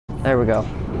There we go.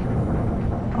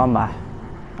 Oh my.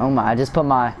 Oh my, I just put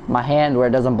my hand where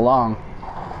it doesn't belong.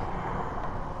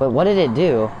 But what did it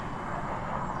do?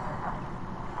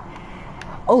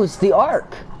 Oh, it's the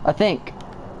arc, I think.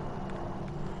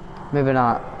 Maybe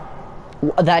not.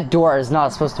 That door is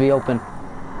not supposed to be open.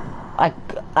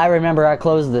 I remember I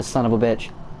closed this son of a bitch.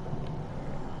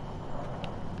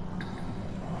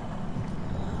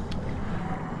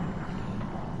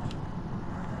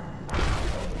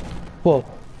 Whoa.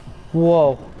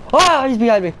 Whoa. Ah, he's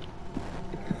behind me.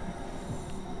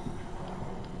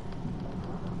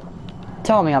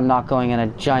 Tell me I'm not going in a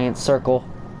giant circle.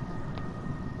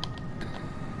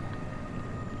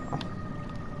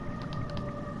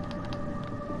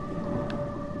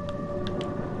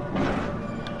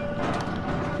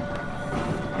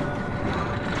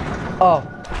 Oh.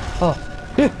 Oh.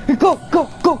 Go,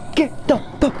 get the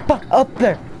fuck up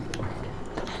there.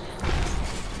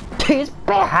 He's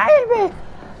behind me.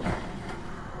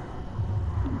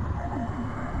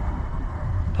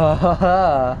 Ha ha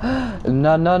ha.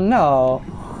 No.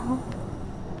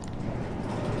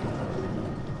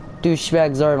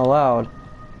 Douchebags aren't allowed.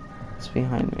 It's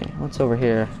behind me. What's over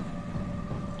here?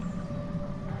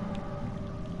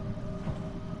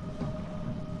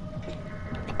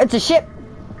 It's a ship.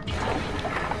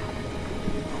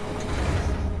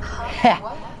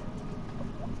 What?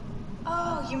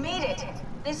 Oh, you made it.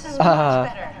 This is much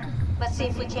better. Let's see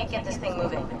if we can't get this thing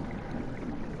moving.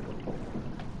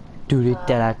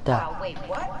 Wow, wait,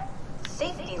 what?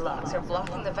 Safety locks are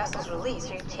blocking the vessel's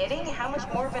release. Are you kidding? How much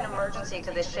more of an emergency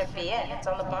could this ship be in? It's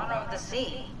on the bottom of the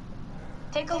sea.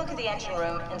 Take a look at the engine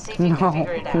room and see if you can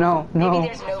figure it out. Maybe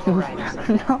there's an override or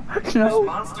something. There's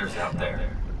monsters out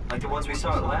there, like the ones we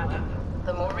saw at Lambda.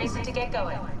 The more reason to get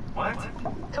going. What?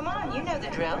 Come on, you know the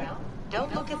drill.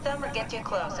 Don't look at them or get too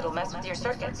close. It'll mess with your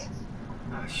circuits.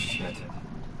 Oh, shit.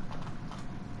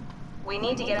 We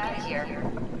need to get out of here.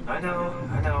 I know,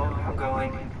 I'm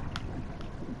going.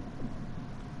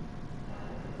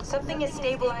 Something is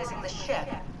stabilizing the ship.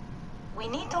 We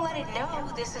need to let it know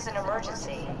this is an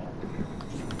emergency.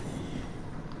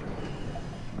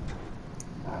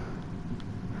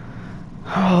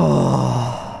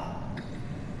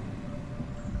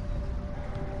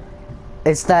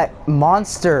 It's that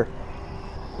monster.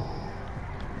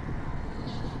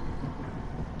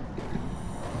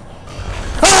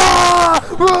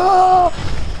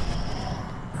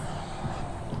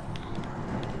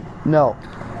 No.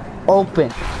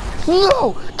 Open.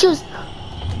 No! Just...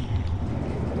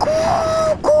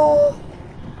 Go!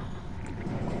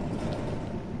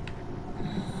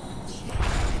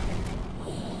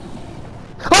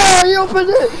 Oh, he opened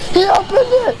it! He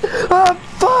opened it! I'm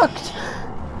fucked!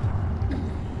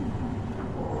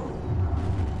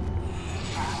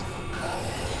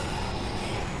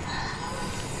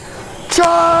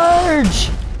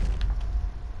 Charge!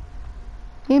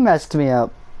 He messed me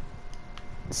up.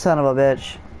 Son of a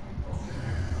bitch.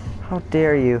 How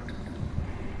dare you?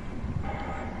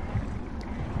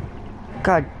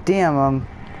 God damn,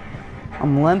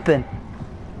 I'm limping.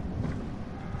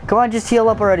 Come on, just heal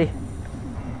up already.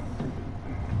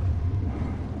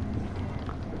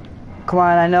 Come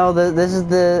on, I know that this is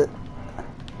the...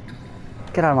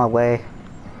 Get out of my way.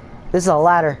 This is a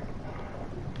ladder.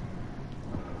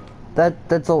 That's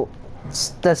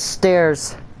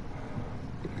stairs.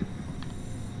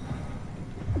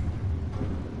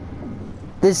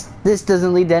 This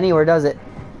doesn't lead to anywhere, does it?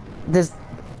 This...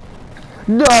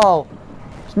 No!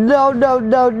 No!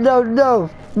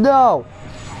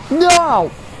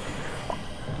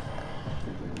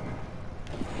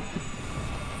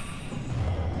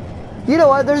 You know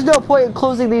what? There's no point in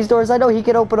closing these doors. I know he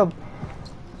can open them.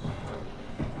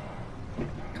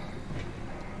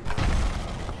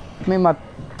 I mean, my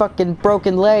fucking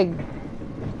broken leg.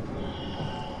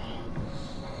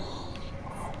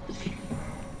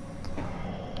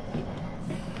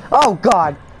 Oh,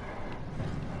 God.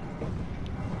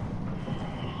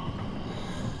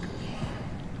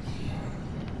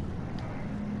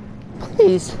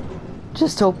 Please,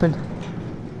 just open.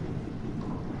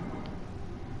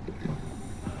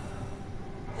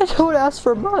 I don't ask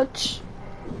for much.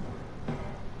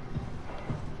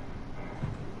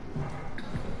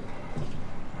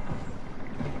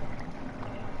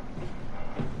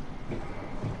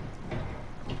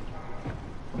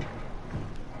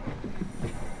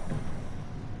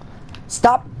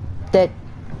 Stop that.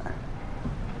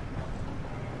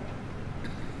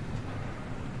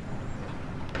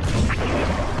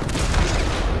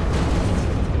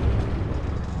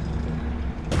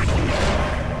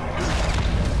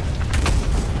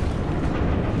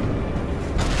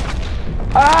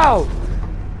 Ow!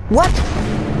 What?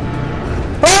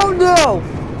 Oh No!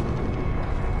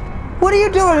 What are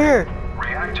you doing here?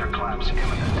 Reactor collapse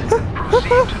imminent. Proceed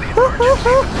to the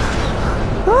emergency.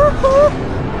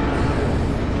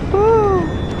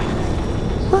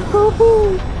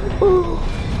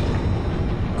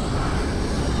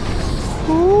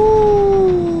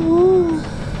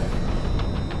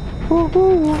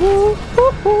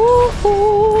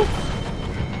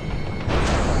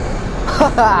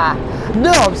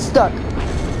 No, I'm stuck.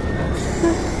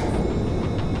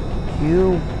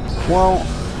 You won't.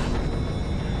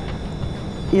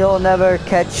 You'll never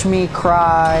catch me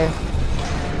cry.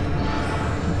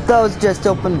 Those just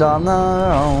opened on their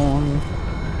own.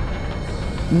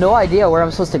 No idea where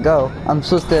I'm supposed to go. I'm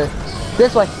supposed to...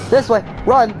 This way,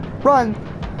 run, run.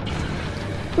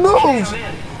 Move! Let's get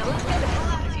the hell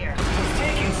out of here. It's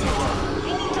taking so long.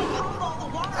 We need to pump all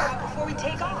the water out before we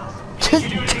take off. Just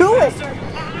do it!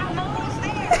 I'm almost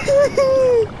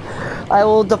there. I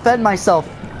will defend myself.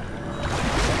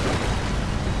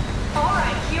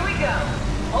 Alright, here we go.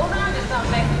 Hold on to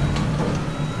something.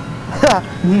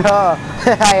 No,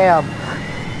 I am.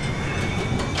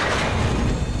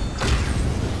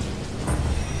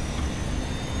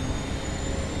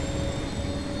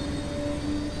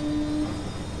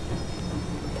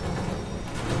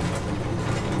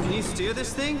 Can you steer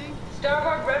this thing?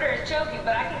 Starboard rudder is choking,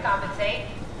 but I can compensate.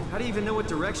 How do you even know what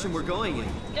direction we're going in?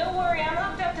 Don't worry, I'm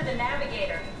hooked up to the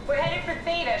navigator. We're headed for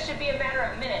Theta. Should be a matter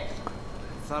of minutes.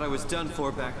 Thought I was done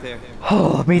for back there.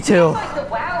 Oh, me too. Looks like the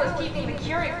WOW is keeping the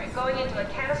Curie from going into a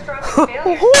catastrophic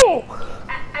failure.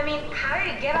 I mean, how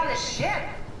did it get on the ship?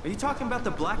 Are you talking about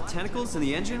the black tentacles in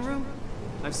the engine room?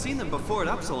 I've seen them before at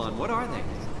Upsilon. What are they?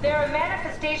 They're a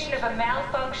manifestation of a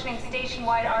malfunctioning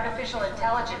station-wide artificial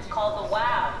intelligence called the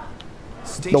WOW.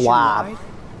 Station-wide?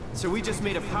 So we just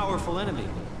made a powerful enemy.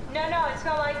 No, it's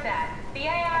not like that. The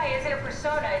AI isn't a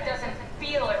persona. It doesn't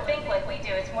feel or think like we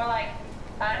do. It's more like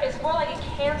a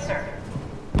cancer.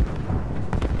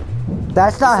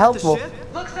 That's not helpful.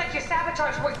 Looks like your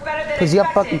sabotage works better than Because you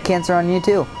have fucking cancer on you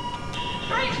too.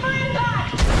 Brace for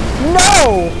impact!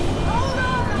 No! Hold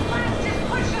on, the blast just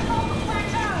pushed us off the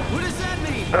plateau! What does that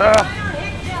mean? Fire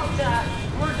hit Delta.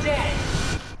 We're dead.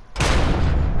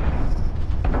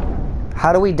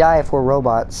 How do we die if we're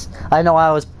robots? I know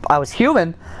I was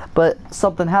human, but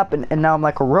something happened and now I'm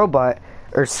like a robot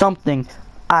or something.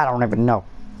 I don't even know.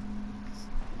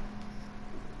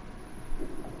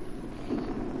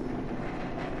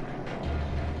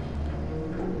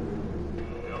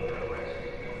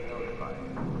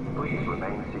 Please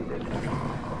remain seated.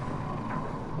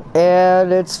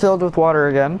 And it's filled with water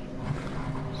again.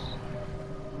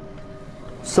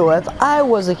 So if I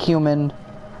was a human,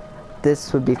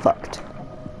 this would be fucked.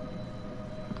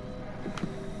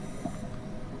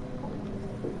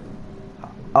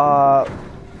 I'll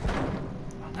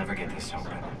never get this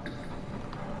open.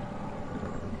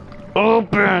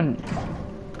 Open!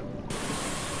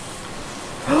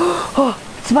 Oh,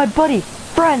 it's my buddy,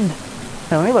 friend!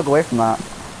 Hey, let me look away from that.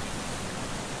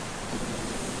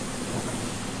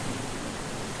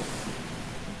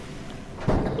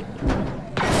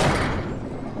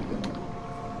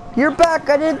 You're back!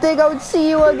 I didn't think I would see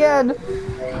you again!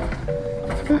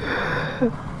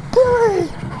 Billy!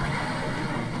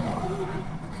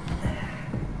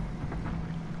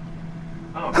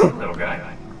 Oh, hey, little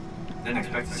guy. Didn't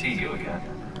expect to see you again.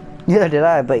 Neither did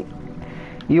I, but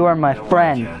you are my Don't worry,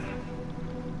 friend. Jet.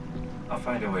 I'll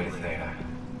find a way to Theta.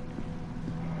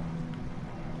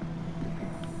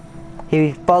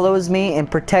 He follows me and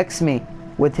protects me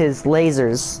with his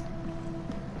lasers.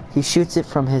 He shoots it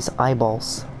from his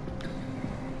eyeballs.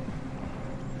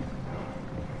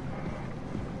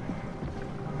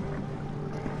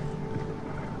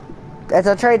 It's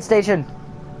a trade station.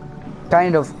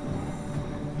 Kind of.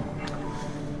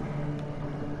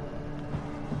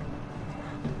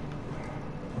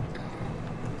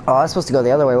 Oh, I was supposed to go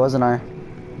the other way, wasn't I?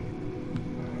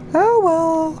 Oh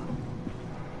well.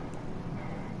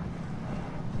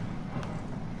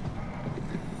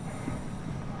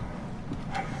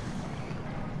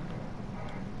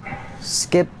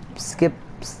 Skip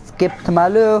to my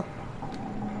loo.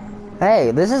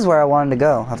 Hey, this is where I wanted to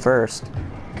go at first.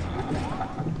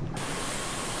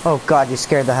 Oh god, you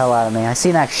scared the hell out of me. I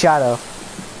seen that shadow.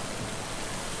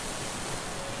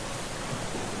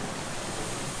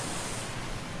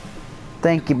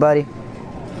 Thank you, buddy.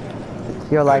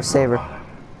 You're a lifesaver.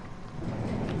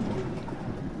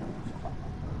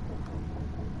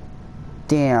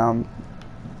 Damn.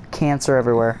 Cancer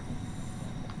everywhere.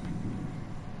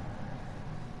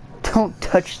 Don't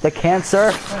touch the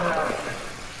cancer.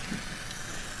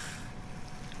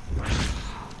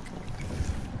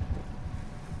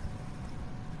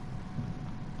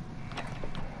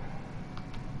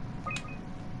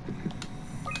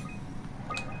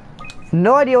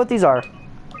 No idea what these are.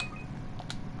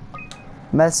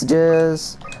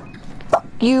 Messages. Fuck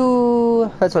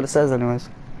you. That's what it says anyways.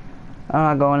 I'm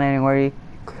not going anywhere. You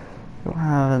don't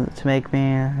have to make me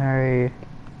hurry.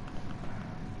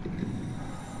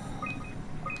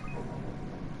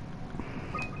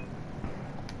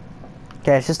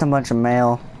 Okay, it's just a bunch of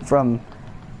mail from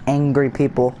angry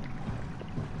people.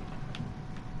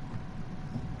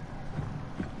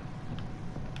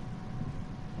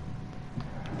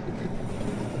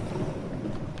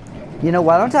 You know,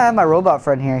 why don't I have my robot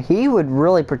friend here? He would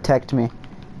really protect me.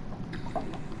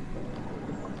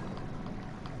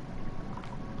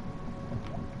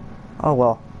 Oh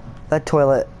well, that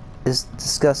toilet is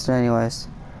disgusting anyways.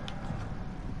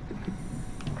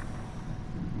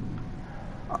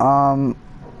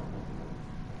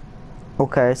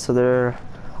 Okay, so there.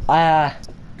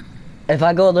 If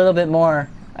I go a little bit more,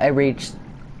 I reach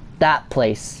that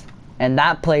place, and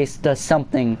that place does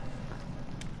something.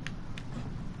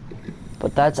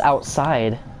 But that's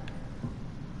outside.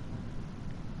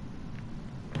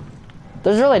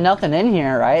 There's really nothing in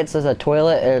here, right? It says a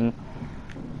toilet and...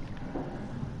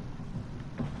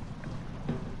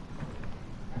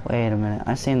 Wait a minute,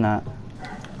 I've seen that.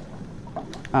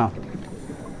 Oh.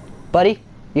 Buddy,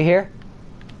 you here?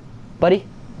 Buddy?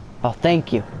 Oh,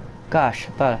 thank you. Gosh,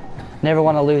 I thought I never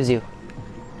want to lose you.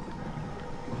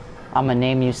 I'm gonna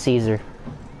name you Caesar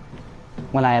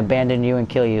when I abandon you and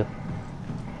kill you.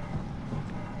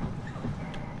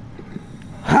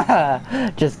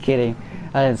 Just kidding.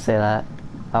 I didn't say that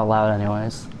out loud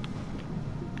anyways.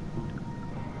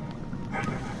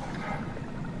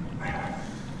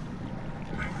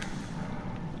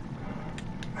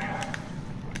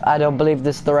 I don't believe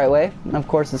this is the right way. Of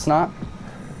course it's not.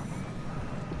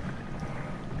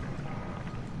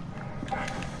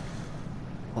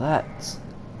 Well, that's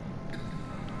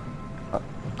a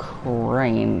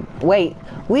crane. Wait,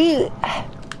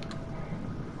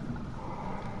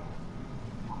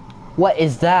 what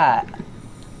is that?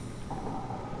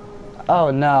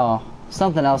 Oh no.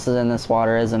 Something else is in this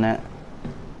water, isn't it?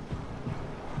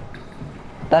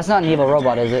 That's not an evil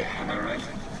robot, is it? Alright.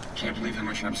 Can't believe how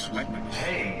much I'm sweating.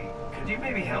 Hey, could you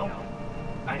maybe help?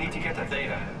 I need to get to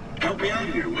Theta. Help me out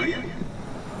here, will you?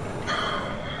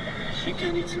 Think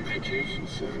I need some vacation,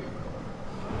 sir.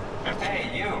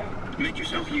 Hey, you! Make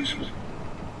yourself useful.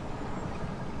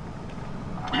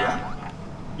 Yeah?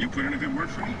 You put in a good word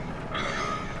for me?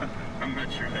 I'm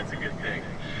not sure that's a good thing.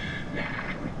 Nah,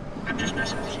 I'm just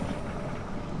messing with you.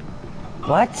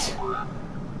 What?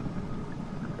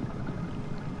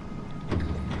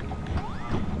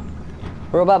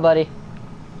 Robot buddy.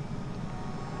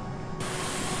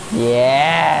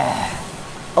 Yeah.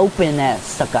 Open that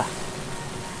sucker.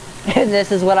 And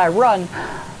this is what I run.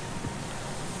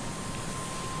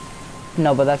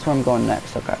 No, but that's where I'm going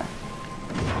next, okay.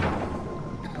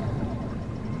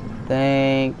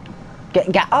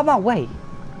 Get out of my way.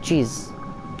 Jeez.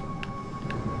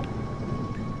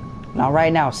 Not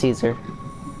right now, Caesar.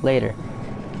 Later.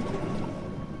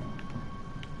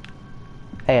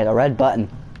 Hey, the red button.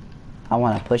 I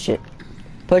want to push it.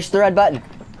 Push the red button.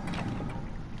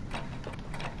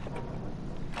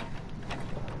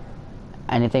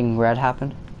 Anything red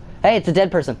happened? Hey, it's a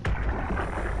dead person.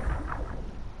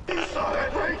 You saw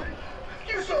that, right?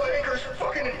 You saw Akers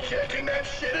fucking injecting that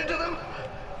shit into them?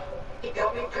 He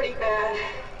got me pretty bad.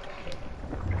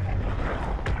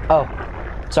 Oh,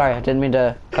 sorry, I didn't mean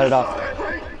to cut it You off. saw that,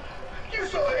 right? You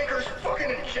saw Akers fucking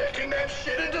injecting that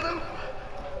shit into them?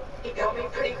 He got me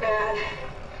pretty bad.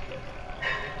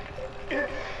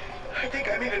 I think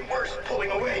I made it worse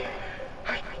pulling away.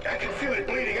 I can feel it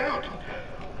bleeding out.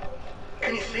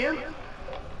 Can you see him?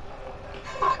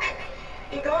 Fuck.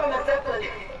 He got on the Zeppelin.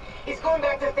 He's going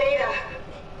back to Theta.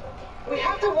 We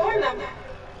have to warn them.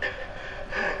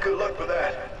 Good luck with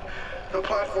that. The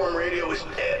platform radio is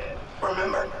dead.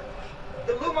 Remember?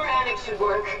 The Lumar Annex should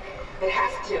work. It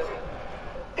has to.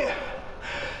 Yeah.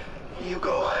 You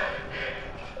go.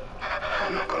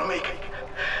 I'm not gonna make it.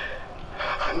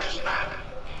 I'm just not.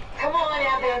 Come on,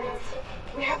 Evans.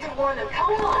 We have to warn them.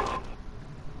 Come on.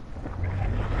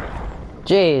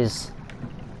 Jeez.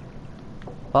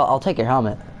 Well, I'll take your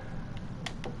helmet.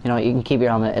 You know, you can keep your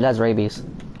helmet. It has rabies.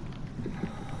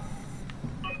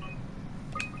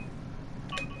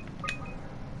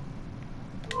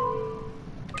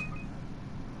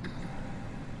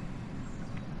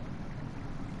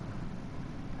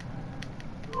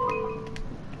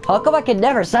 How come I can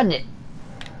never send it?